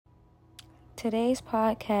Today's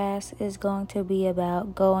podcast is going to be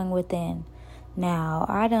about going within. Now,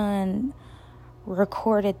 I done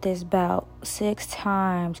recorded this about 6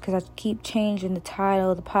 times because I keep changing the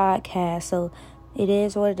title of the podcast. So it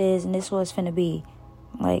is what it is, and this is what it's finna be.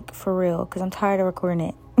 Like, for real, because I'm tired of recording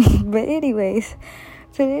it. But anyways,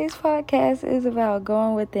 today's podcast is about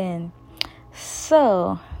going within.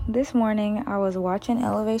 So, this morning I was watching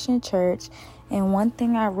Elevation Church, and one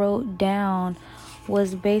thing I wrote down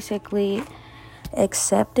was basically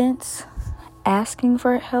acceptance, asking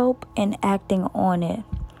for help, and acting on it.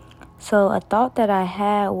 So a thought that I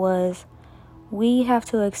had was we have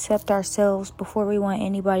to accept ourselves before we want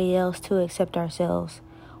anybody else to accept ourselves.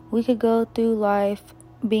 We could go through life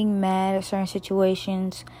being mad at certain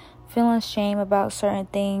situations, feeling shame about certain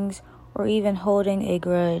things, or even holding a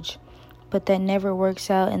grudge, but that never works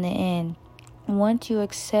out in the end. Once you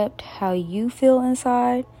accept how you feel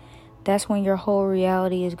inside, that's when your whole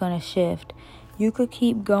reality is going to shift. You could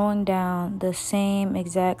keep going down the same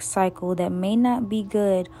exact cycle that may not be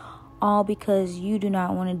good, all because you do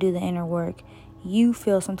not want to do the inner work. You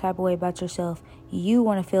feel some type of way about yourself. You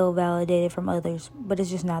want to feel validated from others, but it's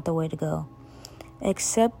just not the way to go.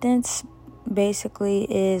 Acceptance basically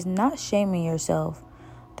is not shaming yourself.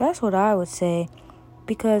 That's what I would say,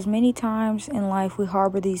 because many times in life we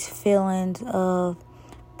harbor these feelings of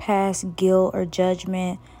past guilt or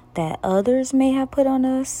judgment that others may have put on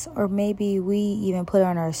us, or maybe we even put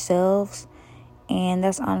on ourselves, and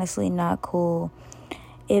that's honestly not cool.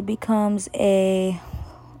 It becomes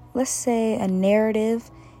let's say a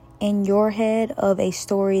narrative in your head of a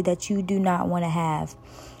story that you do not want to have.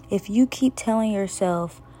 If you keep telling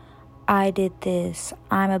yourself, I did this,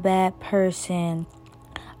 I'm a bad person,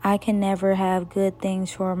 I can never have good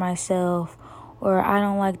things for myself, or I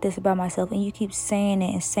don't like this about myself, and you keep saying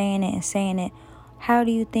it and saying it and saying it, how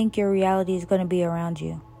do you think your reality is going to be around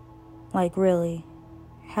you? Like, really?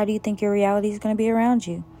 How do you think your reality is going to be around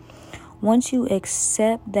you? Once you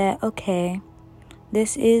accept that, okay,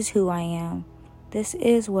 this is who I am. This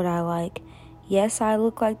is what I like. Yes, I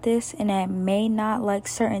look like this, and I may not like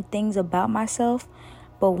certain things about myself,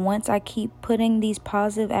 but once I keep putting these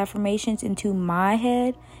positive affirmations into my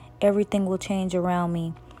head, everything will change around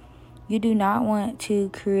me. You do not want to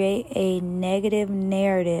create a negative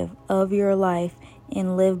narrative of your life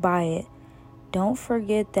and live by it. Don't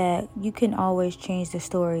forget that you can always change the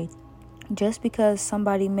story. Just because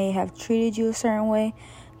somebody may have treated you a certain way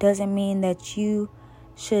doesn't mean that you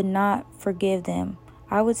should not forgive them.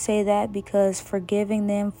 I would say that because forgiving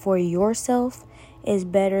them for yourself is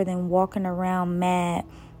better than walking around mad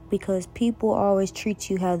because people always treat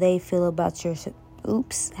you how they feel about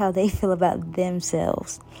how they feel about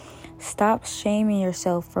themselves. Stop shaming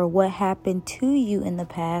yourself for what happened to you in the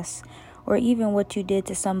past, or even what you did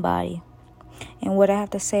to somebody. And what I have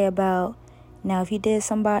to say about, now if you did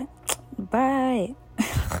somebody, bye.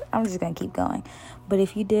 I'm just going to keep going. But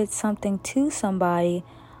if you did something to somebody,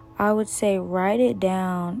 I would say write it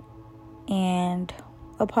down and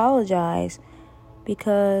apologize.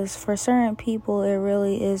 Because for certain people, it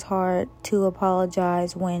really is hard to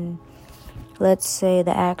apologize when, let's say,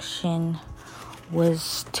 the action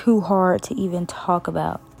was too hard to even talk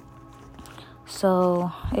about.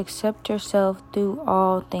 So accept yourself through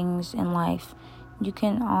all things in life. You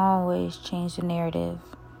can always change the narrative.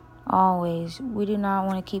 Always. We do not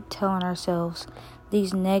want to keep telling ourselves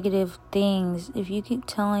these negative things. If you keep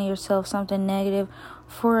telling yourself something negative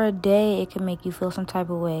for a day, it can make you feel some type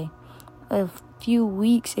of way. A few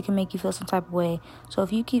weeks, it can make you feel some type of way. So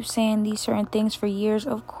if you keep saying these certain things for years,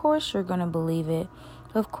 of course you're going to believe it.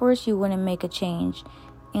 Of course you wouldn't make a change.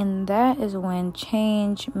 And that is when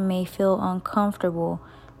change may feel uncomfortable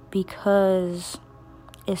because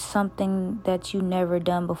it's something that you never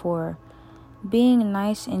done before. Being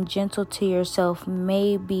nice and gentle to yourself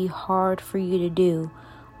may be hard for you to do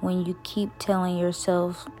when you keep telling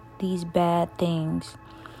yourself these bad things.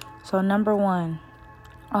 So 1,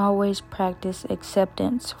 always practice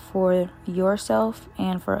acceptance for yourself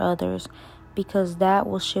and for others, because that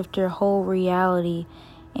will shift your whole reality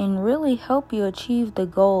and really help you achieve the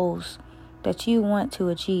goals that you want to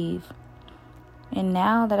achieve. And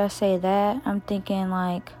now that I say that, I'm thinking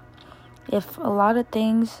like, if a lot of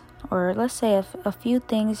things, or let's say if a few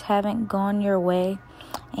things haven't gone your way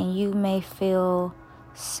and you may feel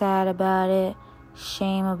sad about it,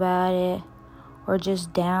 shame about it, or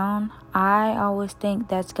just down, I always think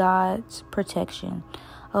that's God's protection.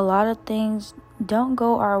 A lot of things don't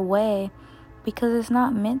go our way because it's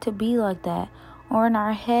not meant to be like that. Or in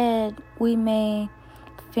our head, we may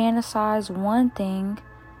fantasize one thing,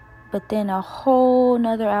 but then a whole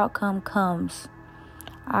nother outcome comes.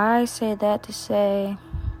 I say that to say,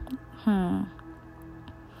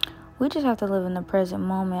 We just have to live in the present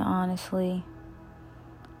moment, honestly.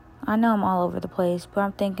 I know I'm all over the place, but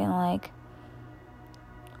I'm thinking like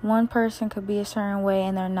one person could be a certain way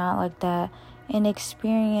and they're not like that. An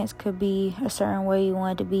experience could be a certain way you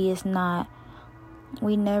want it to be. It's not.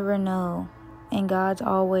 We never know. And God's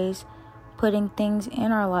always putting things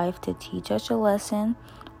in our life to teach us a lesson,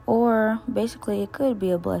 or basically it could be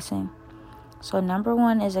a blessing. So number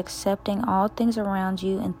one is accepting all things around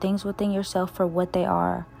you and things within yourself for what they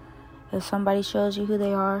are. If somebody shows you who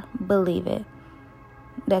they are, believe it.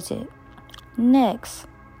 That's it. Next,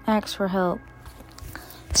 ask for help.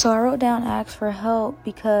 So I wrote down ask for help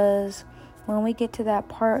because when we get to that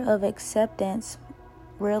part of acceptance,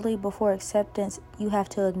 really before acceptance, you have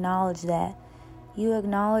to acknowledge that. You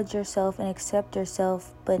acknowledge yourself and accept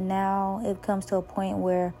yourself, but now it comes to a point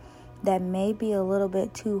where that may be a little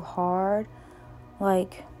bit too hard.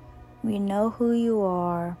 Like, you know who you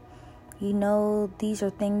are. You know these are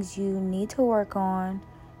things you need to work on.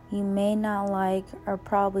 You may not like or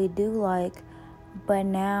probably do like, but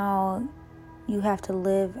now you have to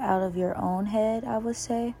live out of your own head, I would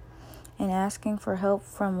say. And asking for help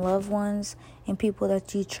from loved ones and people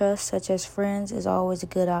that you trust, such as friends, is always a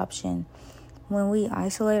good option. When we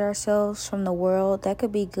isolate ourselves from the world, that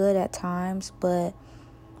could be good at times, but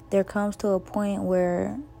there comes to a point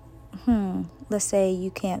where, let's say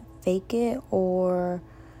you can't fake it, or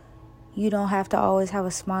you don't have to always have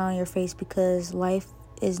a smile on your face, because life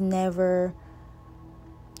is never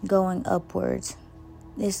going upwards.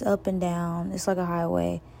 It's up and down. It's like a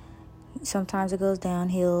highway. Sometimes it goes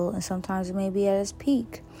downhill, and sometimes it may be at its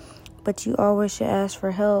peak. But you always should ask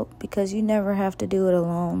for help, because you never have to do it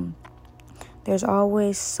alone. There's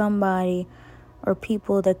always somebody or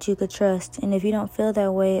people that you could trust. And if you don't feel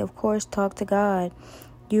that way, of course, talk to God.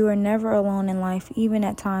 You are never alone in life, even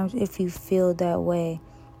at times if you feel that way,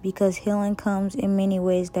 because healing comes in many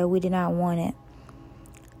ways that we did not want it.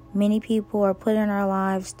 Many people are put in our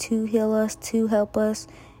lives to heal us, to help us,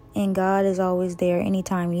 and God is always there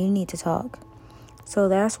anytime you need to talk. So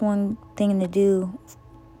that's one thing to do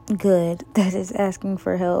good, that is asking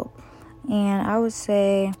for help. And I would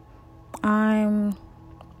say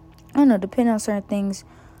depending on certain things,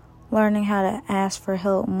 learning how to ask for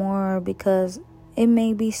help more, because it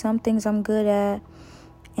may be some things I'm good at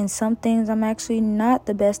and some things I'm actually not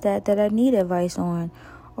the best at that I need advice on.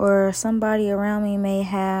 Or somebody around me may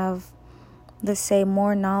have, let's say,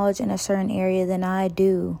 more knowledge in a certain area than I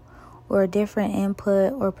do, or a different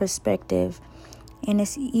input or perspective. And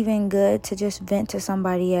it's even good to just vent to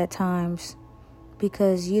somebody at times,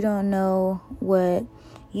 because you don't know what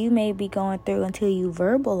you may be going through until you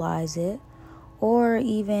verbalize it, or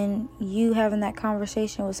even you having that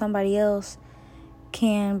conversation with somebody else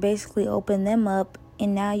can basically open them up,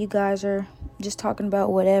 and now you guys are just talking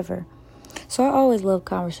about whatever. So I always love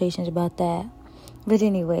conversations about that. But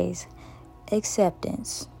anyways,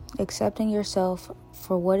 acceptance. Accepting yourself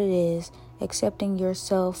for what it is, accepting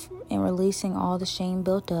yourself and releasing all the shame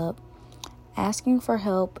built up, asking for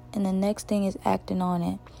help, and the next thing is acting on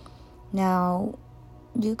it. Now,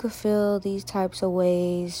 you could feel these types of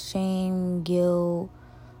ways: shame, guilt,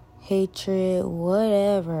 hatred,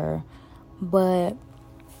 whatever. But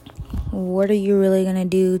what are you really going to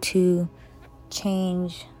do to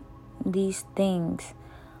change these things?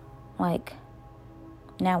 Like,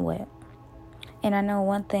 now what? And I know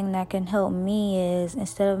one thing that can help me is,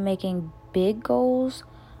 instead of making big goals,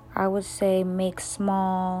 I would say make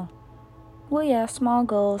small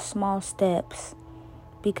goals, small steps.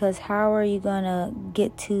 Because how are you going to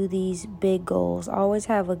get to these big goals? Always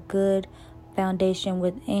have a good foundation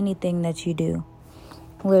with anything that you do.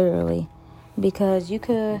 Literally. Because you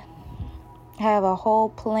could have a whole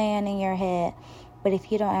plan in your head, but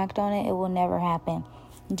if you don't act on it, it will never happen.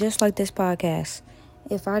 Just like this podcast.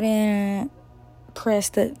 If I didn't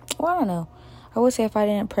press I would say if I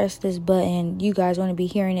didn't press this button, you guys wouldn't be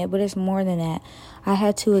hearing it, but it's more than that. I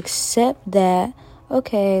had to accept that,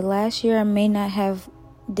 okay, last year I may not have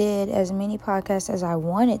did as many podcasts as I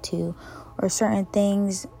wanted to, or certain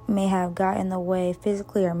things may have gotten in the way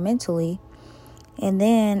physically or mentally. And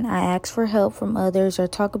then I asked for help from others, or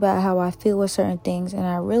talk about how I feel with certain things, and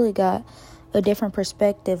I really got a different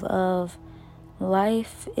perspective of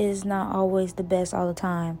life is not always the best all the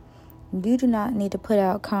time. You do not need to put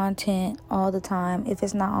out content all the time if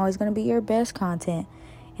it's not always going to be your best content.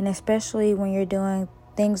 And especially when you're doing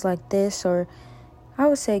things like this, or I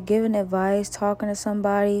would say giving advice, talking to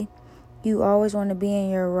somebody, you always want to be in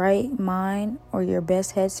your right mind or your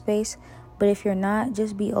best headspace. But if you're not,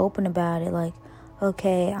 just be open about it. Like,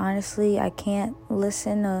 okay, honestly, I can't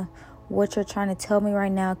listen to what you're trying to tell me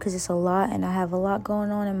right now, because it's a lot and I have a lot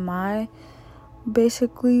going on in my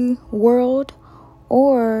basically world.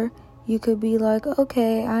 Or you could be like,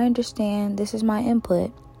 okay, I understand, this is my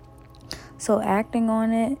input. So acting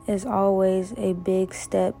on it is always a big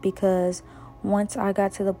step, because once I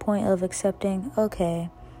got to the point of accepting, okay,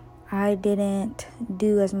 I didn't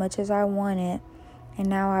do as much as I wanted, and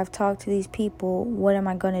now I've talked to these people, what am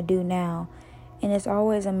I going to do now? And it's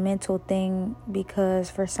always a mental thing, because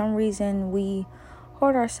for some reason we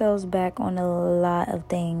hold ourselves back on a lot of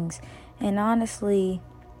things. And honestly,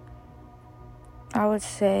 I would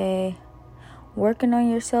say working on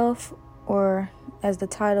yourself, or as the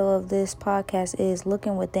title of this podcast is,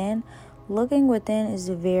 looking within is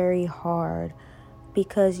very hard,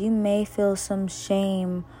 because you may feel some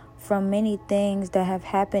shame from many things that have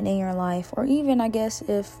happened in your life, or even, I guess,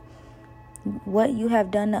 if what you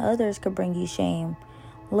have done to others could bring you shame.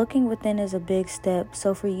 Looking within is a big step.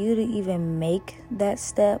 So for you to even make that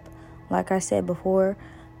step, like I said before,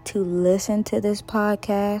 to listen to this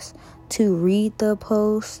podcast, to read the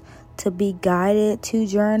post, to be guided to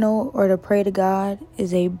journal, or to pray to God,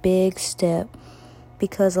 is a big step,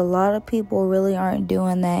 because a lot of people really aren't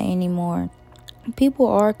doing that anymore. People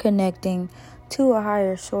are connecting to a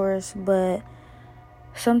higher source, but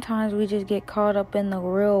sometimes we just get caught up in the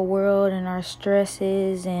real world and our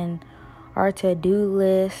stresses and our to-do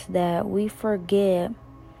list that we forget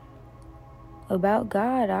about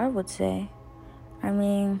God, I would say. I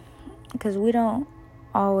mean, because we don't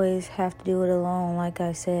always have to do it alone, like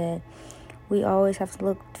I said. We always have to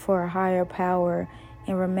look for a higher power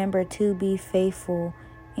and remember to be faithful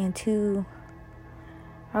and to,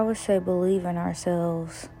 I would say, believe in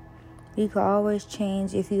ourselves. You can always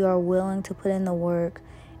change if you are willing to put in the work.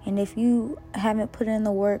 And if you haven't put in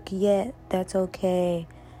the work yet, that's okay.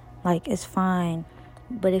 Like, it's fine.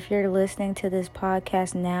 But if you're listening to this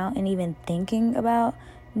podcast now and even thinking about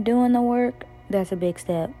doing the work, that's a big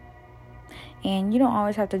step. And you don't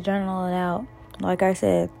always have to journal it out. Like I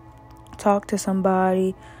said, talk to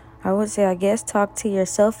somebody. I would say, I guess, talk to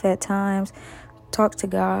yourself at times. Talk to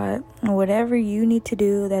God. Whatever you need to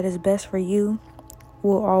do that is best for you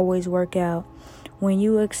will always work out. When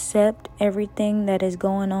you accept everything that is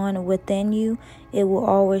going on within you, it will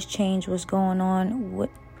always change what's going on.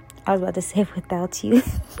 I was about to say without you.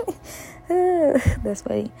 That's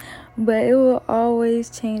funny. But it will always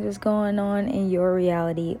change what's going on in your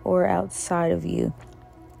reality or outside of you,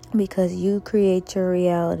 because you create your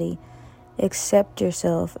reality. Accept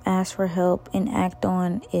yourself, ask for help, and act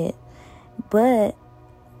on it. But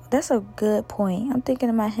that's a good point. I'm thinking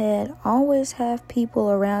in my head, always have people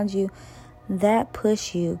around you that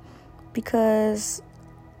push you, because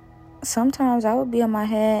sometimes I would be in my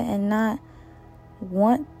head and not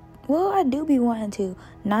want, well, I do be wanting to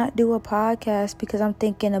not do a podcast because I'm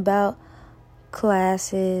thinking about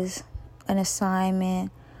classes, an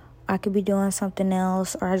assignment. I could be doing something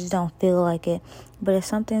else, or I just don't feel like it. But if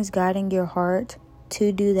something's guiding your heart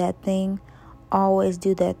to do that thing, always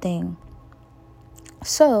do that thing.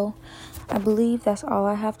 So, I believe that's all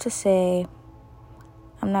I have to say.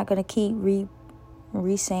 I'm not going to keep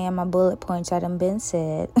re-saying my bullet points that have been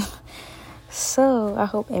said. So, I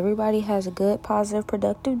hope everybody has a good, positive,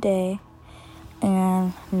 productive day.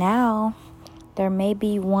 And now, there may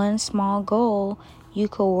be one small goal you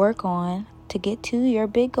could work on to get to your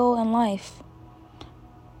big goal in life.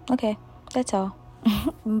 Okay, that's all.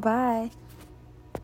 Bye.